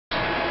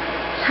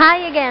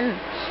Hi again.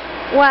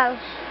 Well,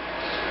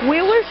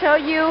 we will show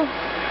you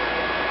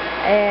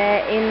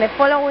in the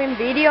following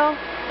video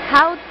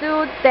how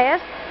to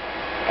test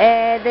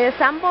the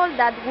sample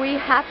that we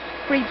have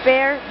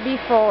prepared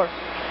before.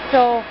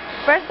 So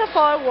first of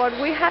all, what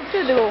we have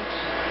to do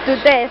to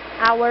test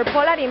our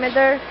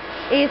polarimeter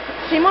is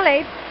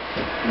simulate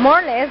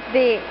more or less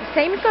the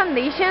same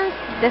conditions,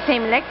 the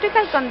same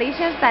electrical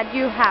conditions that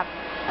you have,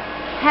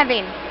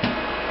 having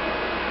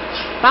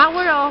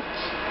power of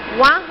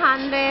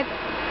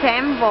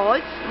 110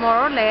 volts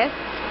more or less.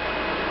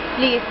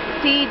 Please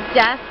see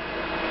just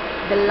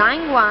the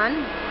line 1,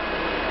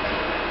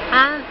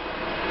 and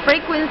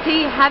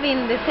frequency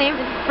having the same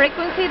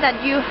frequency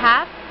that you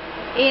have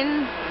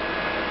in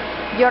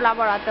your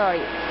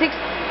laboratory, 60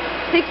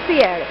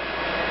 Hz.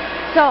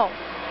 So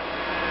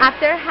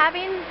after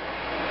having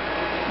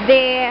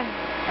the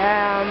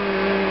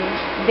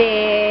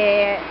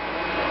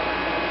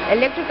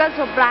electrical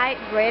supply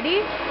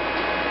ready,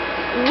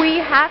 we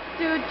have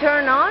to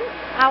turn on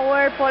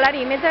our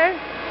polarimeter,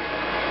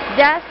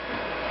 just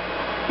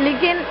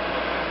clicking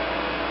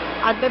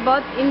at the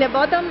in the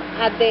bottom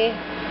at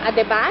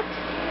the back.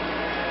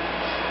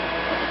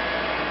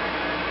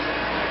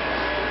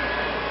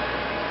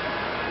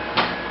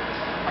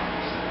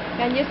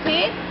 Can you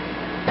see it?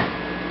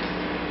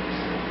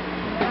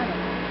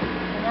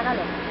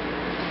 Señálalo.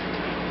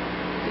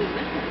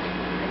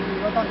 El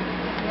botón.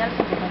 Señala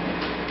ese botón.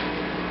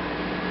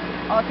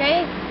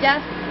 Okay,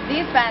 just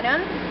this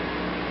button.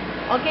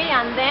 Okay,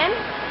 and then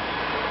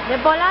the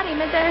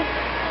polarimeter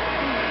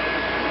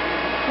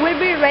will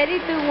be ready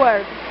to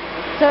work.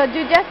 So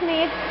you just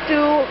need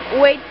to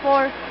wait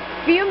for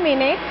few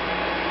minutes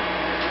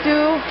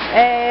to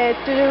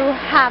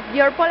have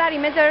your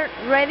polarimeter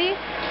ready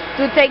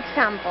to take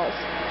samples.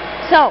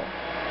 So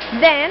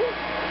then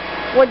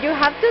what you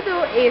have to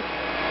do is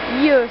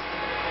use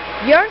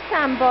your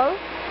sample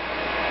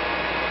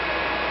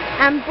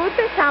and put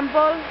the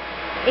sample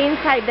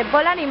inside the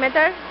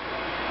polarimeter,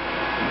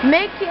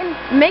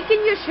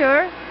 making you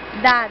sure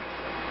that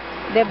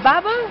the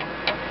bubble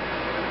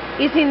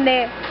is in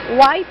the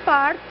white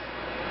part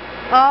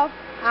of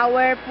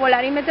our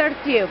polarimeter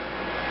tube.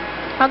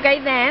 Okay,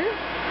 then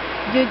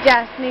you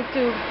just need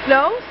to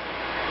close,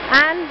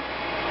 and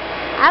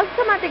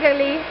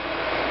automatically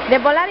the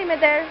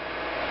polarimeter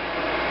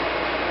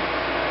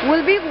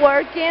will be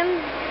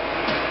working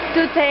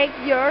to take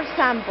your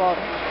sample.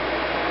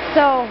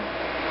 So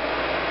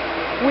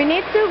we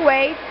need to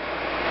wait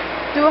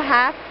to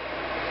have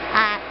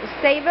a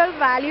stable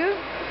value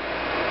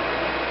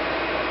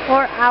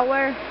for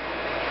our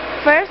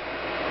first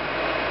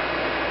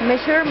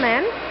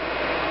measurement.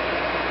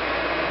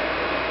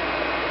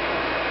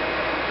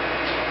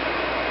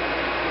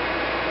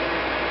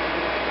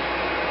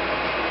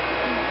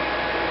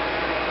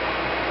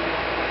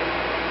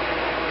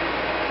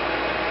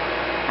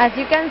 As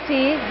you can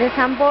see, the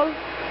sample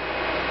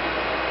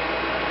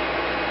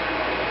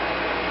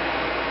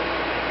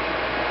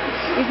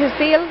is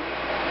still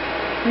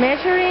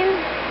measuring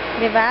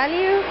the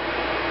value.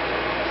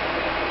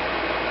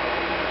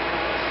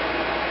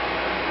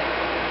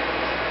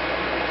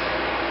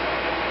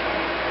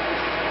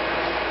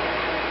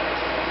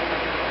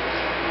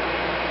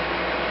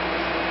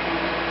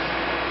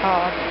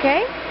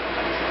 Okay,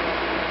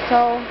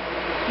 so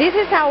this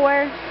is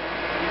our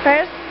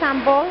first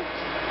sample.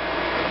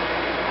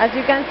 As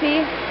you can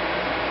see,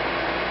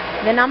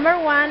 the number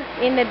 1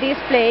 in the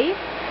display.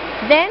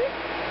 Then,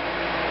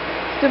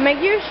 to make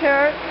you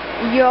sure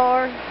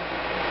your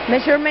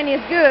measurement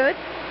is good,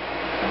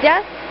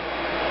 just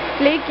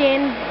click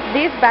in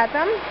this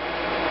button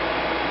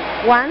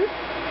once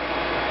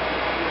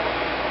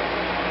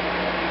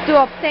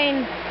to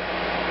obtain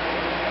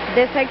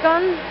the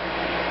second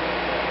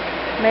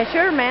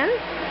measurement.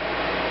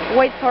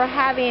 Wait for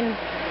having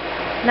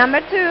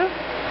number 2,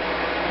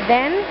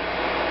 then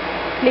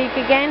click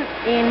again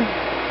in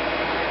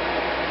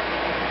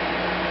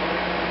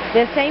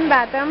the same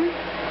button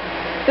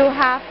to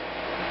have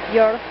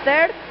your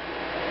third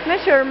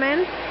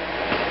measurement,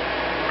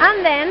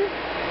 and then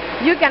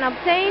you can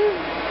obtain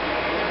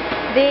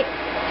the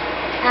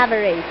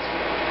average,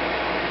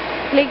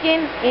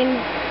 clicking in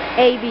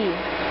AB.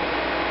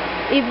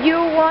 If you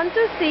want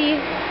to see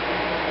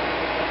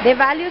the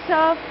values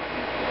of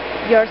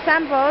your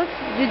samples,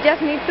 you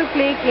just need to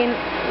click in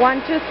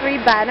 1, 2, 3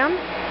 button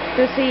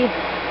to see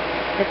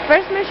the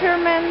first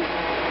measurement,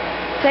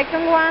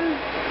 second one,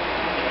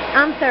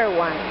 and third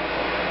one.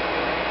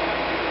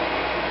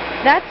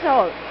 That's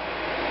all.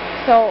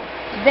 So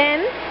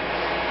then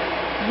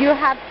you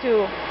have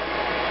to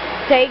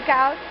take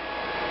out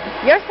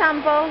your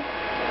sample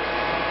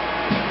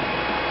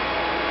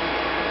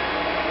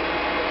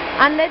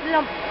and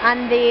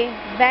the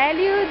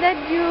value that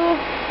you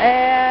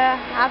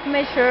have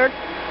measured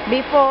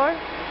before.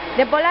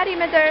 The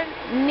polarimeter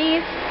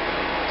needs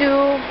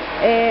to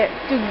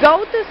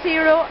go to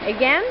 0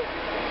 again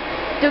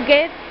to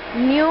get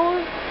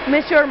new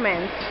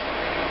measurements.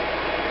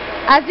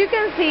 As you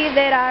can see,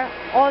 there are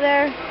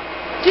other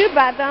 2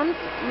 buttons,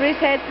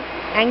 reset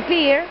and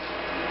clear.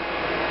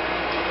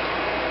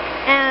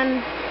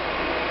 And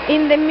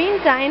in the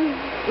meantime,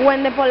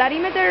 when the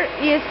polarimeter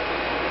is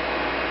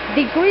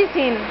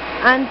decreasing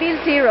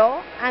until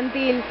 0,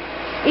 until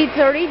its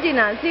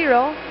original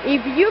 0,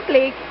 if you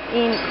click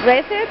in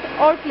reset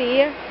or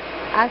clear,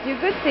 as you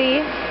could see,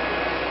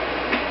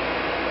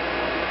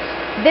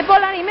 the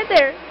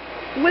polarimeter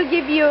will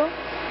give you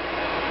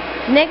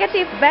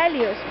negative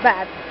values,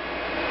 but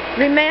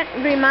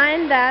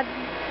remind that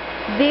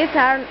these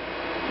are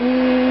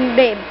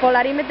the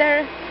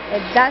polarimeter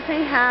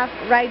doesn't have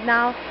right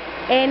now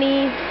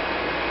any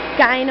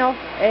kind of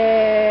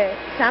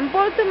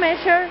sample to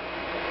measure,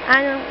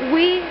 and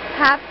we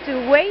have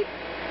to wait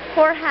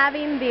for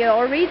having the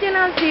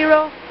original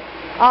 0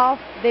 of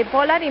the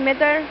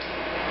polarimeter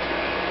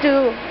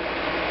to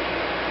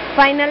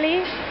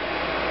finally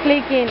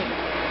click in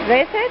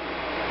reset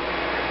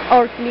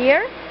or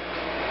clear,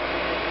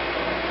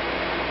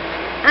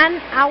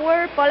 and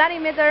our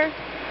polarimeter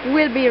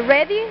will be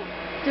ready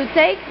to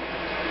take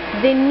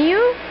the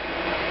new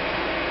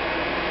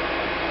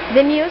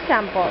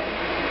sample.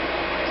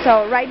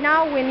 So right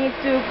now we need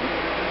to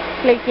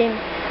click in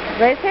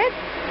reset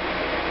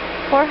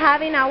for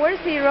having our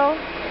 0,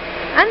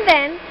 and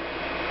then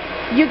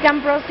you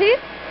can proceed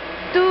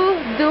to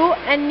do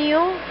a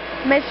new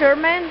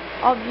measurement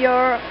of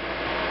your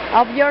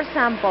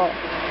sample.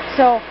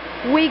 So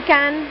we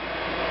can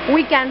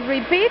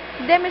repeat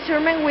the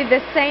measurement with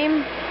the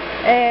same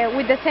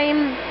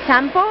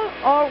sample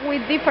or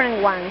with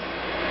different ones.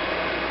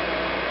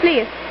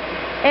 Please,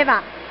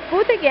 Eva,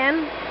 put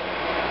again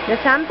the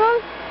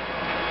sample.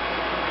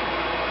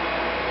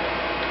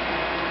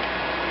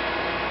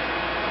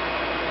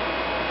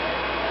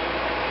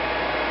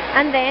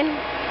 And then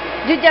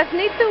you just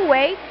need to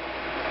wait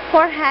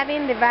for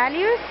having the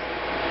values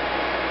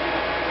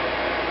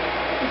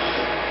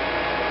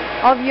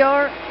of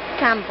your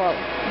sample,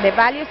 the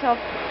values of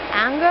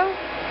angle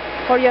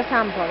for your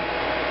sample.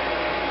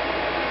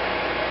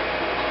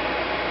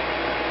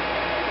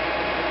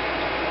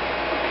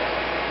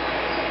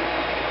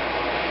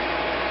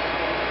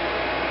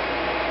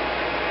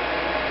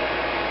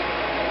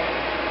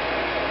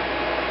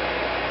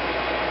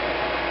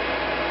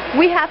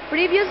 We have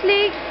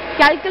previously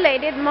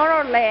calculated more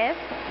or less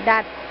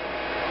that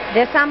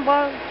the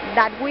sample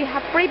that we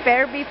have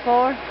prepared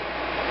before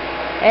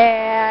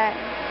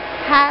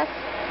has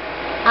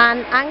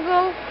an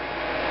angle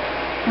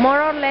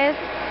more or less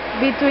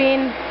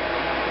between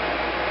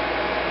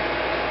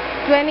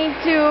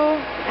 22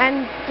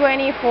 and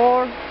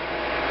 24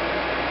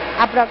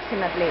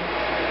 approximately.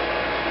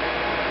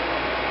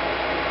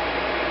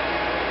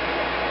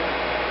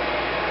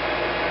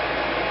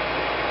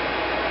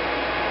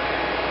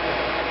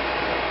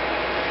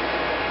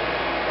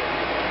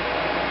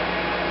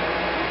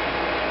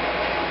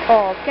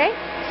 Okay,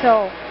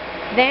 so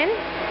then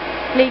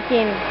click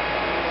in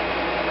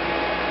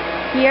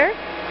here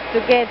to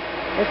get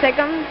the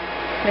second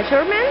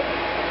measurement.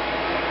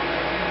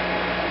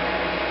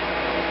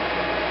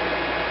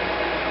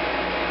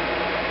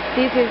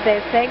 This is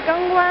the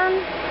second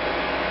one,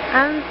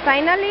 and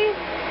finally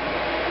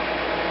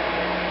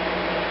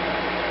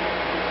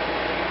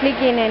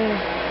clicking in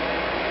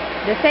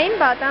the same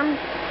button,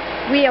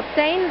 we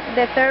obtain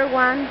the third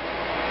one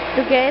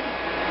to get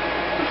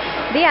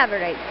the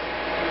average.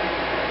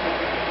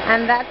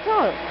 And that's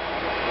all.